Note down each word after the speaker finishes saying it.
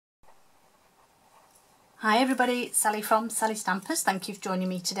Hi everybody, it's Sally from Sally Stampers. Thank you for joining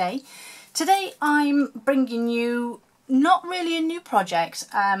me today. Today I'm bringing you not really a new project.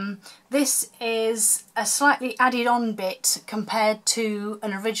 This is a slightly added on bit compared to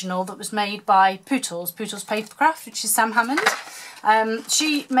an original that was made by Pootles Papercraft, which is Sam Hammond.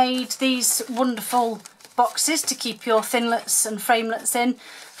 She made these wonderful boxes to keep your thinlets and framelets in.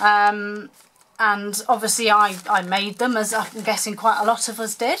 And obviously I made them, as I'm guessing quite a lot of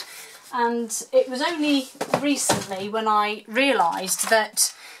us did. And it was only recently when I realised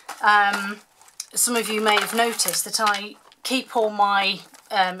that some of you may have noticed that I keep all my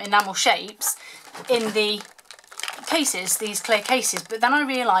enamel shapes in the cases, these clear cases, but then I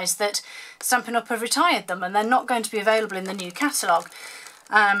realised that Stampin' Up have retired them and they're not going to be available in the new catalogue.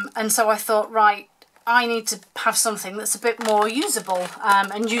 And so I thought, right, I need to have something that's a bit more usable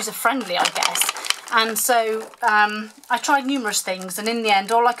and user-friendly, I guess. And so I tried numerous things, and in the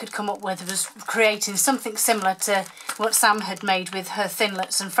end all I could come up with was creating something similar to what Sam had made with her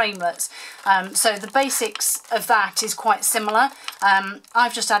thinlets and framelets. So the basics of that is quite similar.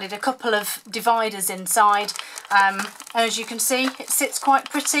 I've just added a couple of dividers inside. As you can see, it sits quite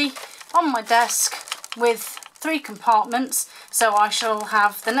pretty on my desk with 3 compartments. So I shall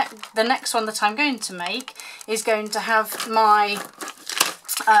have the next one that I'm going to make is going to have my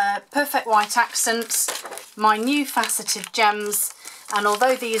perfect white accents, my new faceted gems, and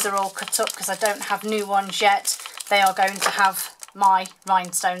although these are all cut up because I don't have new ones yet, they are going to have my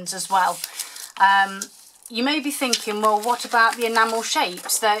rhinestones as well. You may be thinking, well, what about the enamel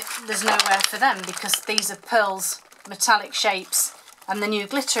shapes? There's nowhere for them because these are pearls, metallic shapes, and the new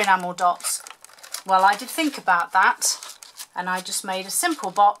glitter enamel dots. Well, I did think about that, and I just made a simple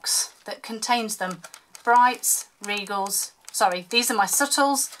box that contains them. Brights, regals, sorry, these are my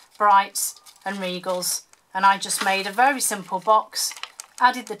subtles, brights and regals, and I just made a very simple box,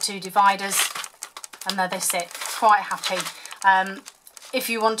 added the 2 dividers, and there they sit, quite happy. If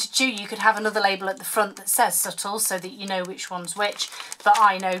you wanted to, you could have another label at the front that says subtles so that you know which one's which, but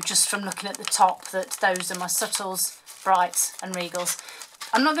I know just from looking at the top that those are my subtles, brights and regals.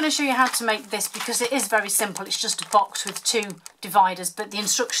 I'm not going to show you how to make this because it is very simple. It's just a box with 2 dividers, but the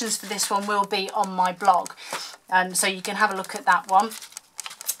instructions for this one will be on my blog, so you can have a look at that one.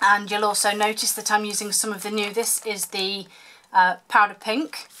 And you'll also notice that I'm using some of the new, this is the powder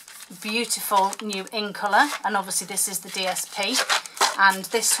pink, beautiful new in colour, and obviously this is the DSP, and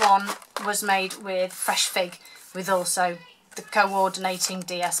this one was made with Fresh Fig with also the coordinating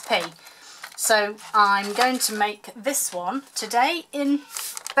DSP. So I'm going to make this one today in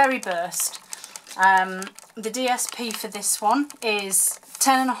Berry Burst. The DSP for this one is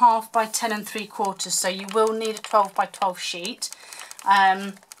 10.5 by 10 3/4, so you will need a 12 by 12 sheet.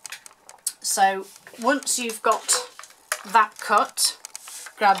 So once you've got that cut,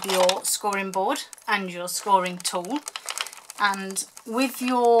 grab your scoring board and your scoring tool, and with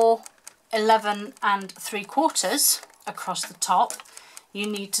your 11 3/4 across the top, you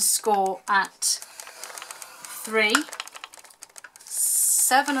need to score at 3,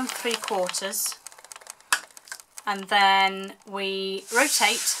 7 3/4, and then we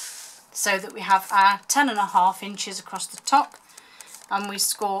rotate so that we have our 10.5 inches across the top, and we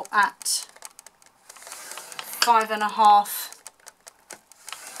score at 5.5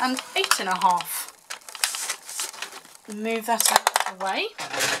 and 8.5. Move that out of the way.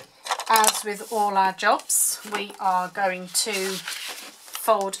 As with all our jobs, we are going to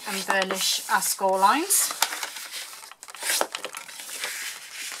fold and burnish our score lines.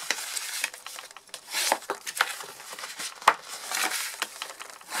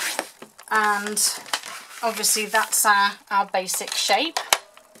 And obviously that's our basic shape.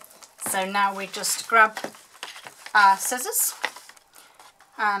 So now we just grab our scissors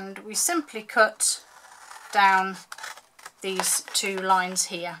and we simply cut down these 2 lines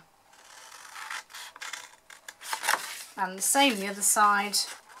here. And the same the other side.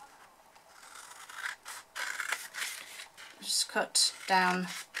 Just cut down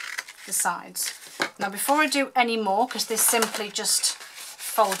the sides. Now before I do any more, because this simply just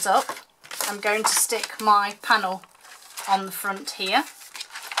folds up, I'm going to stick my panel on the front here,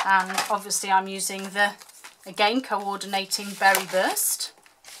 and obviously I'm using the, again, coordinating Berry Burst.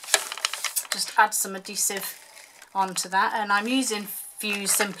 Just add some adhesive onto that, and I'm using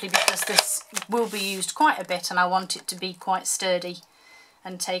Fuse simply because this will be used quite a bit and I want it to be quite sturdy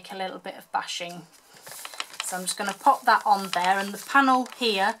and take a little bit of bashing. So I'm just going to pop that on there, and the panel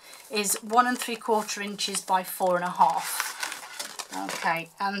here is 1 3/4 inches by 4.5. Okay,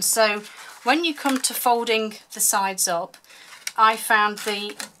 and so when you come to folding the sides up, I found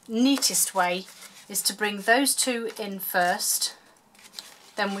the neatest way is to bring those 2 in first,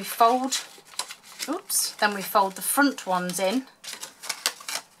 then we fold oops, then we fold the front ones in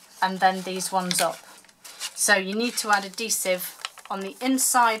and then these ones up. So you need to add adhesive on the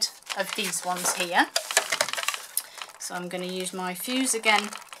inside of these ones here. So I'm going to use my fuse again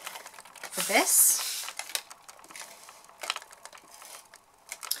for this.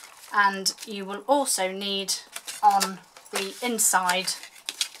 And you will also need on the inside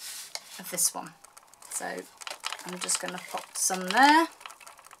of this one. So I'm just going to pop some there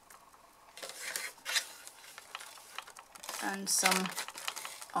and some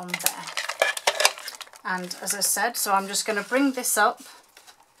on there. And as I said, so I'm just going to bring this up.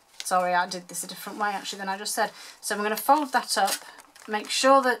 Sorry, I did this a different way actually than I just said. So I'm going to fold that up, make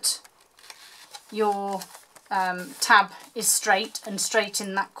sure that your tab is straight and straight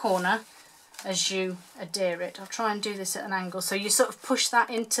in that corner as you adhere it. I'll try and do this at an angle. So you sort of push that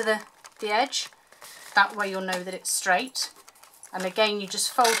into the edge. That way you'll know that it's straight. And again, you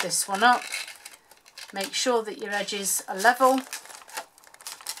just fold this one up, make sure that your edges are level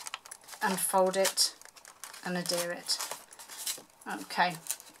and fold it and adhere it. Okay,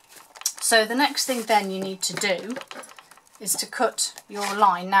 so the next thing then you need to do is to cut your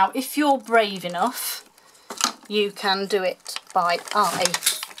line. Now if you're brave enough, you can do it by eye.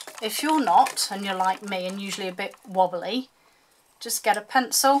 If you're not, and you're like me and usually a bit wobbly, just get a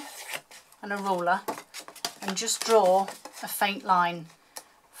pencil and a ruler and just draw a faint line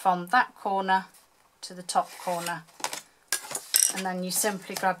from that corner to the top corner. And then you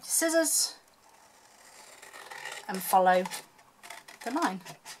simply grab your scissors and follow the line.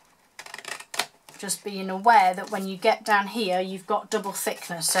 Just being aware that when you get down here you've got double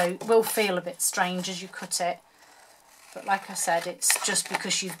thickness, so it will feel a bit strange as you cut it. But like I said, it's just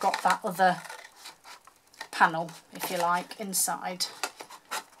because you've got that other panel, if you like, inside.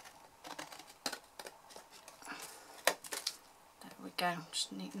 There we go,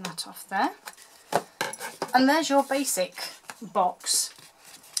 just neaten that off there. And there's your basic box.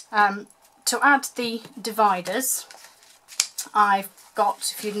 To add the dividers, I've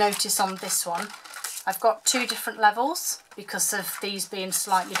got, if you notice on this one, I've got two different levels because of these being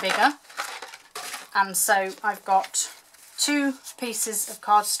slightly bigger. And so I've got 2 pieces of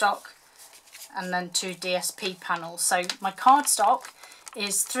cardstock and then 2 DSP panels. So my cardstock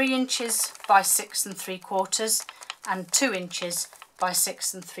is 3 inches by 6 3/4 and 2 inches by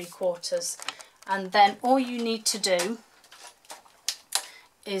 6 3/4. And then all you need to do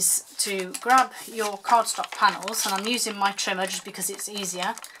is to grab your cardstock panels, and I'm using my trimmer just because it's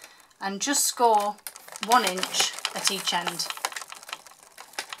easier, and just score 1 inch at each end.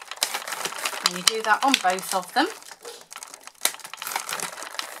 And you do that on both of them.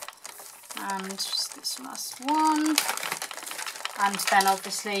 And just this last one. And then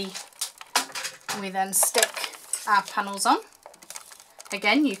obviously we then stick our panels on.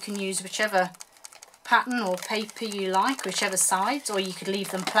 Again, you can use whichever pattern or paper you like, whichever sides, or you could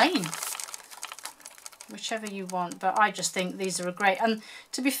leave them plain, whichever you want. But I just think these are a great, and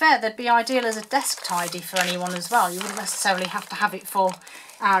to be fair, they'd be ideal as a desk tidy for anyone as well. You wouldn't necessarily have to have it for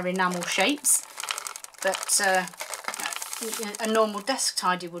our enamel shapes, but a normal desk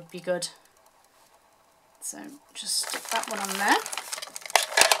tidy would be good. So just stick that one on there,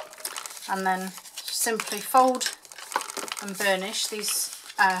 and then simply fold and burnish these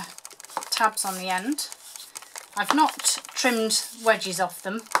tabs on the end. I've not trimmed wedges off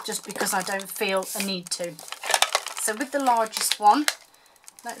them just because I don't feel a need to. So with the largest one,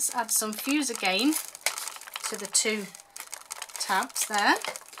 let's add some fuse again to the 2 tabs there.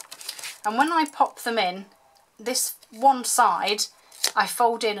 And when I pop them in, this one side I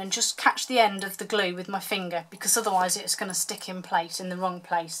fold in and just catch the end of the glue with my finger, because otherwise it's going to stick in place in the wrong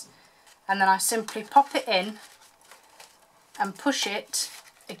place. And then I simply pop it in and push it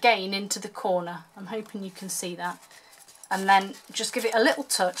again into the corner. I'm hoping you can see that. And then just give it a little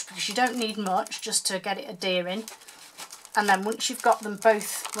touch, because you don't need much, just to get it adhering. And then once you've got them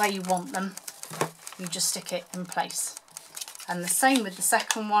both where you want them, you just stick it in place. And the same with the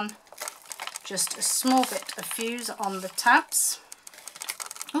second one, just a small bit of fuse on the tabs.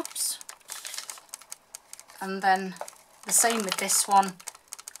 Oops. And then the same with this one,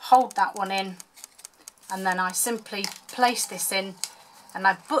 hold that one in, and then I simply place this in, and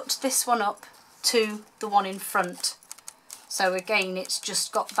I butt this one up to the one in front. So again, it's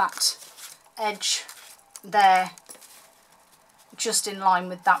just got that edge there just in line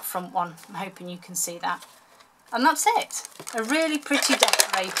with that front one. I'm hoping you can see that. And that's it. A really pretty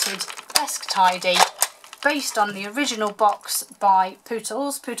decorated desk tidy based on the original box by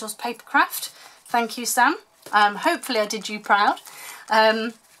Pootles Papercraft. Thank you, Sam. Hopefully I did you proud.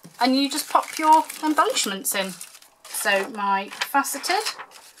 And you just pop your embellishments in. So my faceted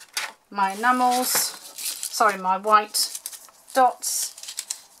my enamels, sorry, my white dots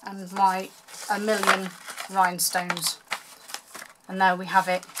and my a million rhinestones. And there we have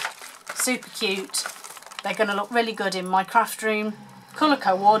it. Super cute. They're going to look really good in my craft room. Colour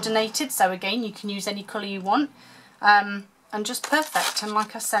coordinated, so again you can use any colour you want. And just perfect. And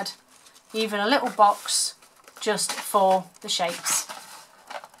like I said, even a little box just for the shapes.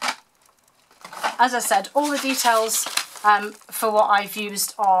 As I said, all the details for what I've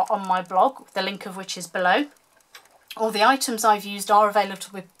used are on my blog, the link of which is below. All the items I've used are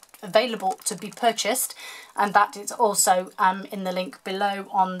available to be purchased, and that is also in the link below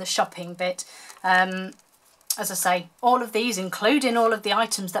on the shopping bit. As I say, all of these, including all of the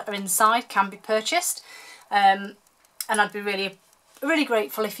items that are inside, can be purchased, and I'd be really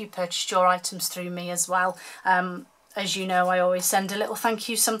grateful if you purchased your items through me as well. As you know, I always send a little thank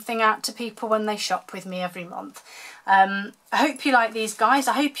you something out to people when they shop with me every month. I hope you like these, guys.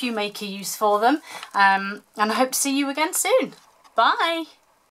 I hope you make a use for them, and I hope to see you again soon. Bye!